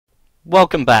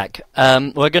Welcome back.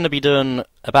 We're going to be doing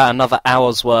about another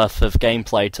hour's worth of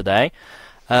gameplay today.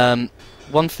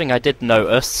 One thing I did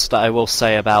notice that I will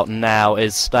say about now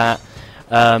is that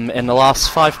in the last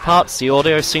 5 parts the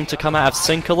audio seemed to come out of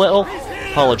sync a little.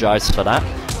 Apologise for that.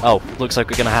 Oh, looks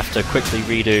like we're going to have to quickly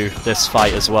redo this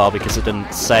fight as well because it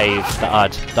didn't save that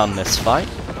I'd done this fight.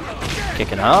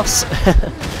 Kicking ass.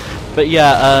 But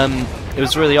yeah, it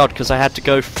was really odd because I had to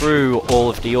go through all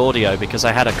of the audio because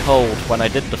I had a cold when I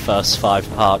did the first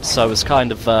 5 parts, so I was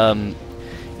kind of,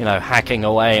 you know, hacking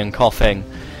away and coughing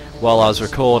while I was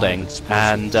recording,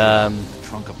 and I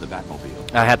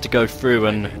had to go through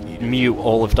and mute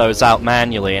all of those out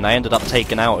manually, and I ended up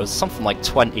taking out, it was something like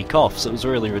 20 coughs. It was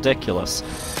really ridiculous.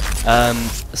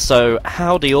 So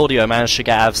how the audio managed to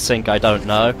get out of sync, I don't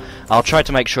know. I'll try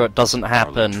to make sure it doesn't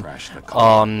happen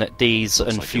on these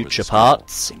and future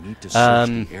parts.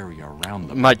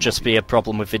 It might just be a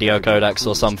problem with video codecs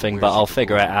or something, but I'll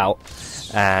figure it out,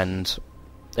 and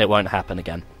it won't happen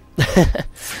again.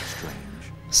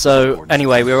 So,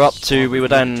 anyway, we were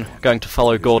then going to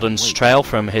follow Gordon's trail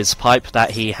from his pipe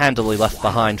that he handily left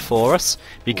behind for us,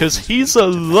 because he's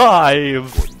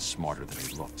alive!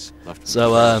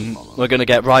 So, we're gonna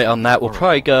get right on that. We'll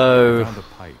probably go...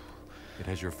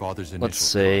 Let's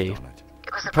see...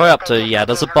 Probably up to, yeah,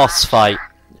 there's a boss fight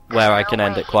where I can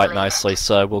end it quite nicely,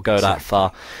 so we'll go that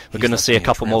far. We're gonna see a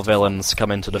couple more villains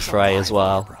come into the fray as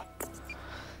well.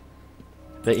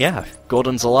 But yeah,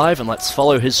 Gordon's alive and let's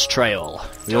follow his trail.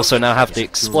 We also now have the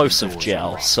explosive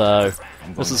gel, so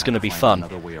this is going to be fun.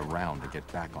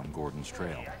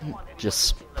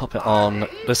 Just pop it on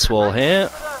this wall here.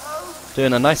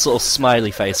 Doing a nice little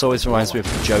smiley face, always reminds me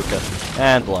of the Joker.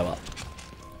 And blow up.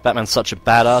 Batman's such a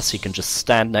badass, he can just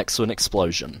stand next to an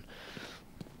explosion.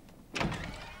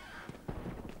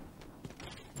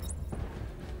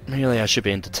 Really, I should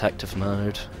be in detective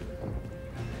mode.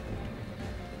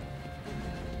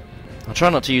 I'll try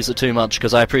not to use it too much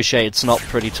because I appreciate it's not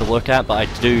pretty to look at, but I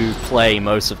do play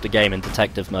most of the game in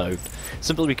detective mode.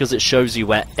 Simply because it shows you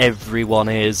where everyone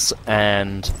is,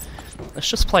 and it's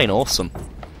just plain awesome.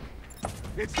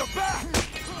 It's the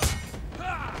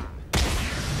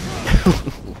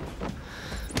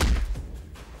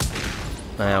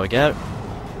There we go.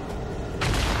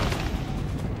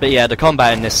 But yeah, the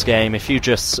combat in this game, if you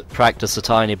just practice a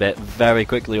tiny bit, very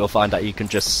quickly you'll find that you can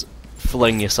just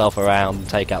fling yourself around and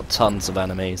take out tons of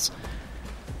enemies.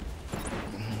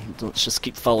 Let's just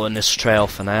keep following this trail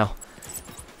for now.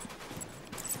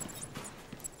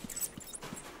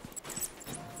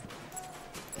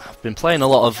 I've been playing a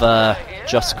lot of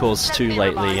Just Cause 2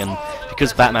 lately, and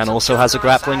because Batman also has a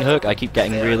grappling hook, I keep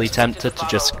getting really tempted to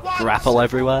just grapple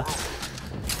everywhere.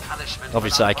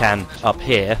 Obviously I can up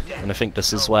here, and I think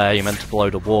this is where you're meant to blow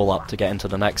the wall up to get into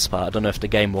the next part. I don't know if the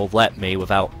game will let me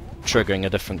without triggering a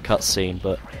different cutscene,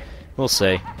 but we'll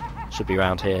see. Should be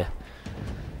around here.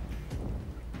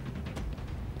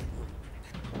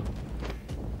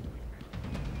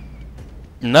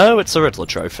 No, it's a Riddler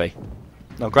trophy.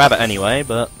 I'll grab it anyway,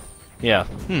 but yeah.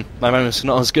 My memory's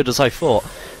not as good as I thought.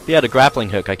 But yeah, the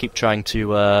grappling hook, I keep trying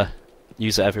to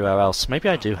use it everywhere else. Maybe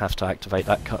I do have to activate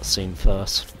that cutscene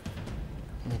first.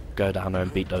 We'll go down there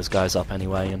and beat those guys up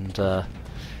anyway, and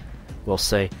we'll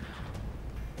see.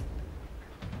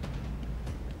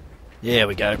 Here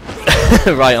we go.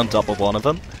 Right on top of one of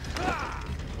them.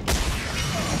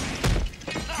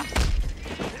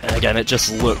 And again, it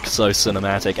just looks so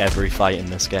cinematic, every fight in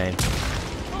this game.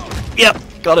 Yep,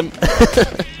 got him.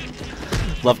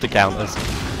 Love the counters.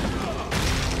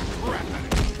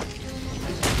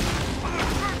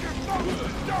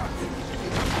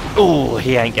 Ooh,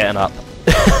 he ain't getting up.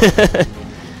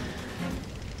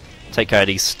 Take care of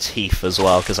these teeth as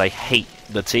well, because I hate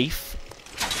the teeth.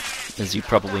 As you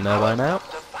probably know by now.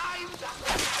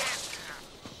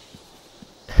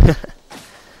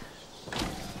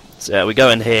 So yeah, we go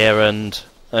in here and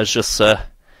there's just a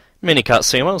mini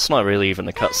cutscene. Well, it's not really even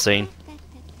a cutscene.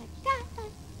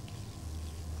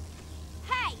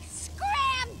 Hey,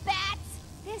 scram, bats!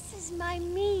 This is my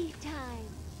me time.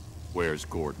 Where's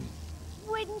Gordon?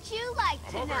 Wouldn't you like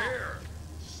to know? Here.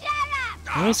 Shut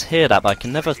up! I always hear that, but I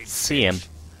can never see him.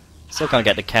 Still can't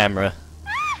get the camera.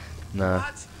 No.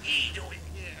 What's he doing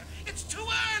here? It's too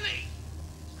early!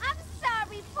 I'm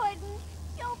sorry, Puddin'.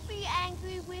 Don't be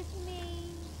angry with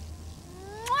me.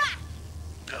 Mwah!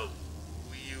 Oh,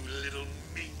 you little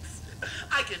minx.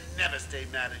 I can never stay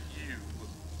mad at you.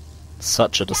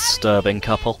 Such a disturbing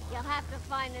couple. You'll have to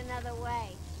find another way.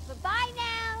 Bye-bye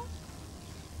now.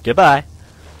 Goodbye.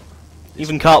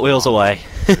 Even cartwheels away.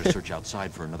 Better search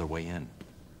outside for another way in.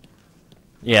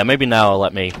 Yeah, maybe now I'll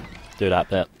let me do that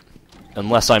bit.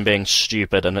 Unless I'm being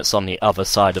stupid and it's on the other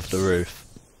side of the roof.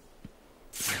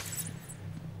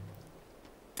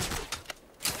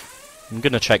 I'm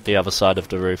gonna check the other side of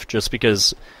the roof, just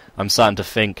because I'm starting to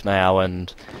think now,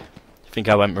 and I think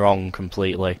I went wrong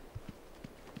completely.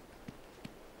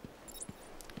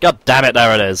 God damn it,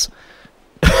 there it is!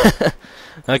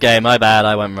 Okay, my bad,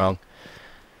 I went wrong.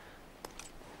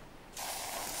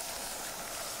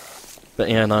 But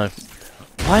yeah, no.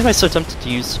 Why am I so tempted to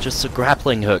use just a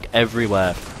grappling hook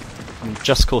everywhere? I mean,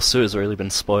 Just Cause 2 has really been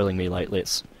spoiling me lately.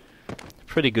 It's a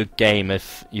pretty good game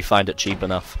if you find it cheap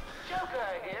enough.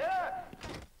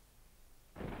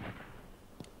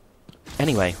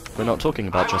 Anyway, we're not talking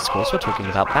about Just Cause, we're talking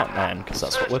about Batman, because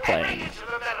that's what we're playing.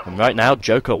 And right now,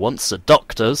 Joker wants the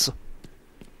doctors.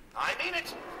 I mean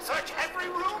it. Search every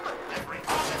room, every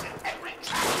office, and every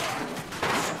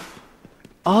trash.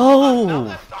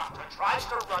 Oh!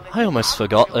 I almost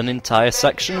forgot an entire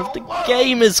section of the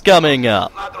game is coming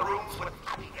up!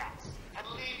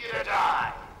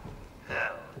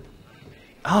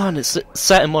 Oh, and it's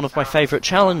set in one of my favourite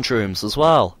challenge rooms as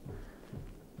well.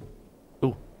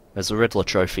 Ooh, there's a Riddler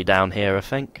trophy down here, I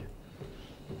think.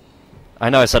 I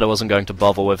know I said I wasn't going to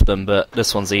bother with them, but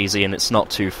this one's easy and it's not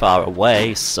too far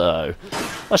away, so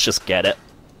let's just get it.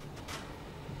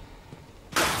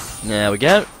 There we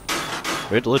go.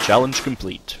 Riddler challenge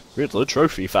complete. Riddler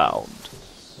trophy found.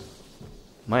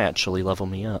 Might actually level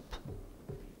me up.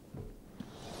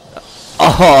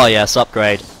 Oh yes,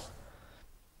 upgrade.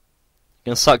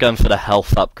 Gonna start going for the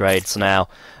health upgrades now.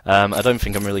 I don't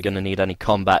think I'm really gonna need any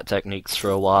combat techniques for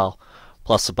a while.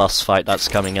 Plus a boss fight that's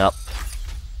coming up.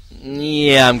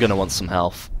 Yeah, I'm gonna want some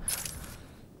health.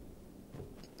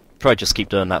 Probably just keep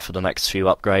doing that for the next few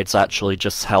upgrades, actually.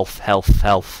 Just health, health,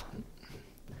 health.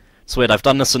 It's weird, I've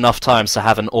done this enough times to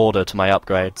have an order to my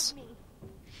upgrades.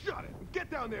 Shut it.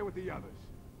 Get down there with the others.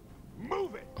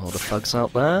 Move it. All the thugs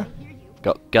out there.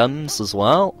 Got guns as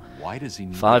well. Why does he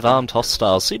need 5 armed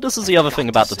hostiles. See, this is the other thing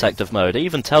about detective mode. It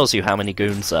even tells you how many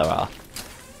goons there are.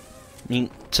 I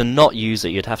mean, to not use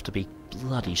it, you'd have to be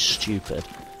bloody stupid.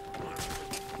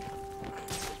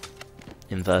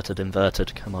 Inverted,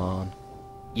 inverted, come on.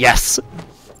 Yes!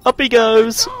 Up he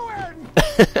goes!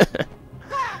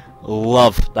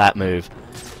 Love that move.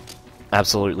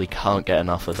 Absolutely can't get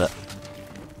enough of it.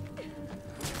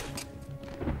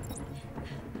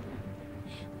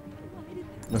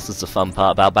 This is the fun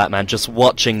part about Batman, just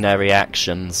watching their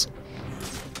reactions.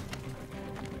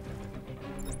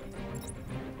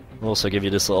 We'll also give you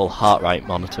this little heart rate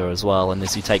monitor as well, and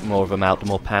as you take more of them out, the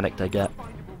more panicked they get.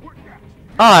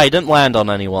 Ah, I didn't land on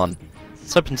anyone. I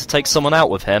was hoping to take someone out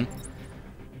with him.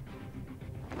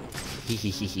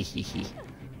 Hehehehehe.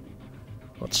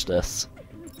 Watch this.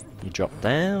 You drop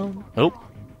down. Oh,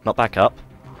 not back up.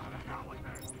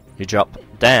 You drop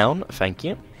down, thank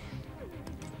you.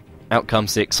 Out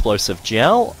comes the explosive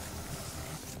gel.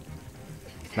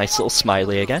 Nice little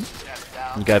smiley again.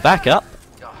 You go back up.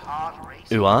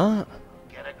 Ooh-ah.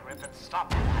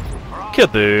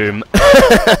 Kaboom!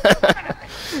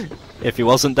 If he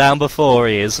wasn't down before,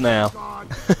 he is now.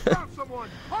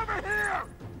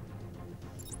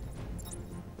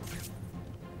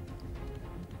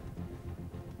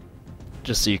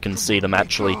 Just so you can see them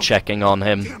actually checking on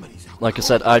him. Like I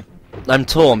said, I'm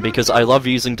torn because I love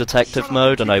using detective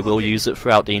mode and I will use it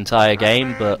throughout the entire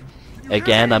game, but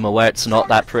again, I'm aware it's not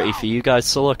that pretty for you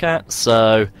guys to look at,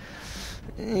 so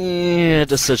yeah,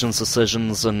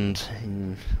 decisions, and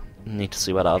need to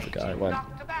see where the other guy went.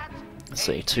 Let's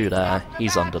see, 2 there,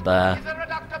 he's under there.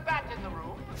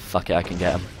 Fuck it, I can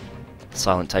get him.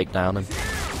 Silent takedown him.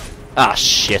 Ah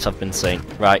shit, I've been seen.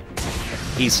 Right,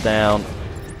 he's down.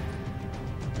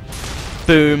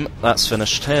 Boom, that's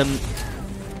finished him.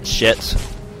 Shit.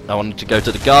 I wanted to go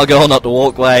to the gargoyle, not the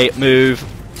walkway. Move.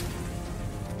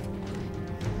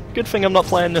 Good thing I'm not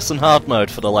playing this in hard mode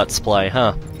for the Let's Play,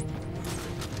 huh?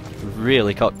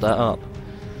 Really cocked that up.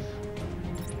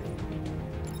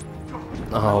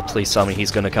 Oh, please tell me he's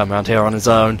gonna come around here on his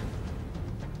own.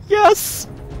 Yes!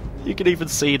 You can even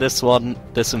see this one,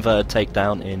 this inverted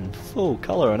takedown in full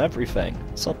colour and everything.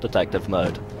 Sub-detective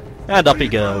mode. And up he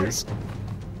goes.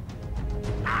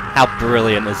 How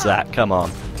brilliant is that? Come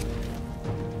on.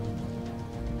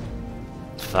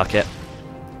 Fuck it.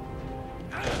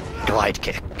 Glide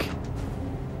kick.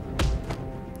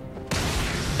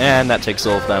 And that takes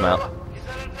all of them out.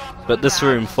 But this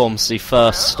room forms the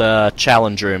first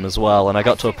challenge room as well, and I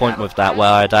got to a point with that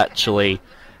where I'd actually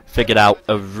figured out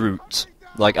a route.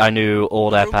 Like, I knew all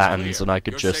their patterns and I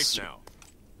could just...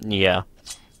 Yeah.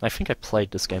 I think I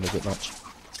played this game a bit much.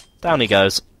 Down he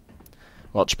goes.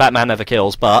 Watch, Batman never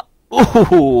kills, but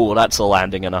Ooh, that's a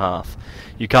landing and a half.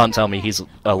 You can't tell me he's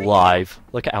alive.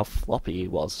 Look at how floppy he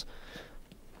was.